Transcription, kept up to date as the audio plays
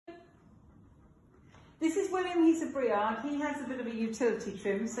This is William, he's a Briard. He has a bit of a utility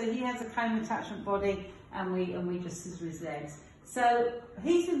trim, so he has a comb attachment body and we just scissor his legs. So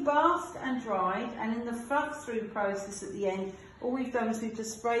he's been bathed and dried, and in the fluff through process at the end, all we've done is we've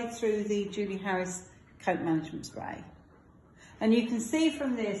just sprayed through the Julie Harris coat management spray. And you can see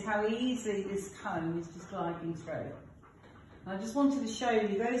from this how easily this comb is just gliding through. And I just wanted to show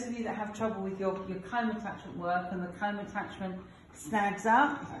you, those of you that have trouble with your comb attachment work and the comb attachment snags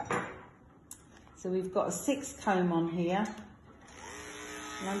up. So we've got a 6 comb on here.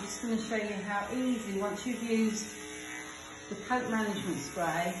 And I'm just going to show you how easy, once you've used the coat management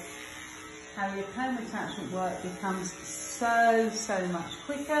spray, how your comb attachment work becomes so much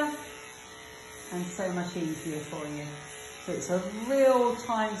quicker and so much easier for you. So it's a real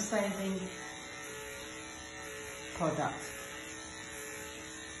time-saving product.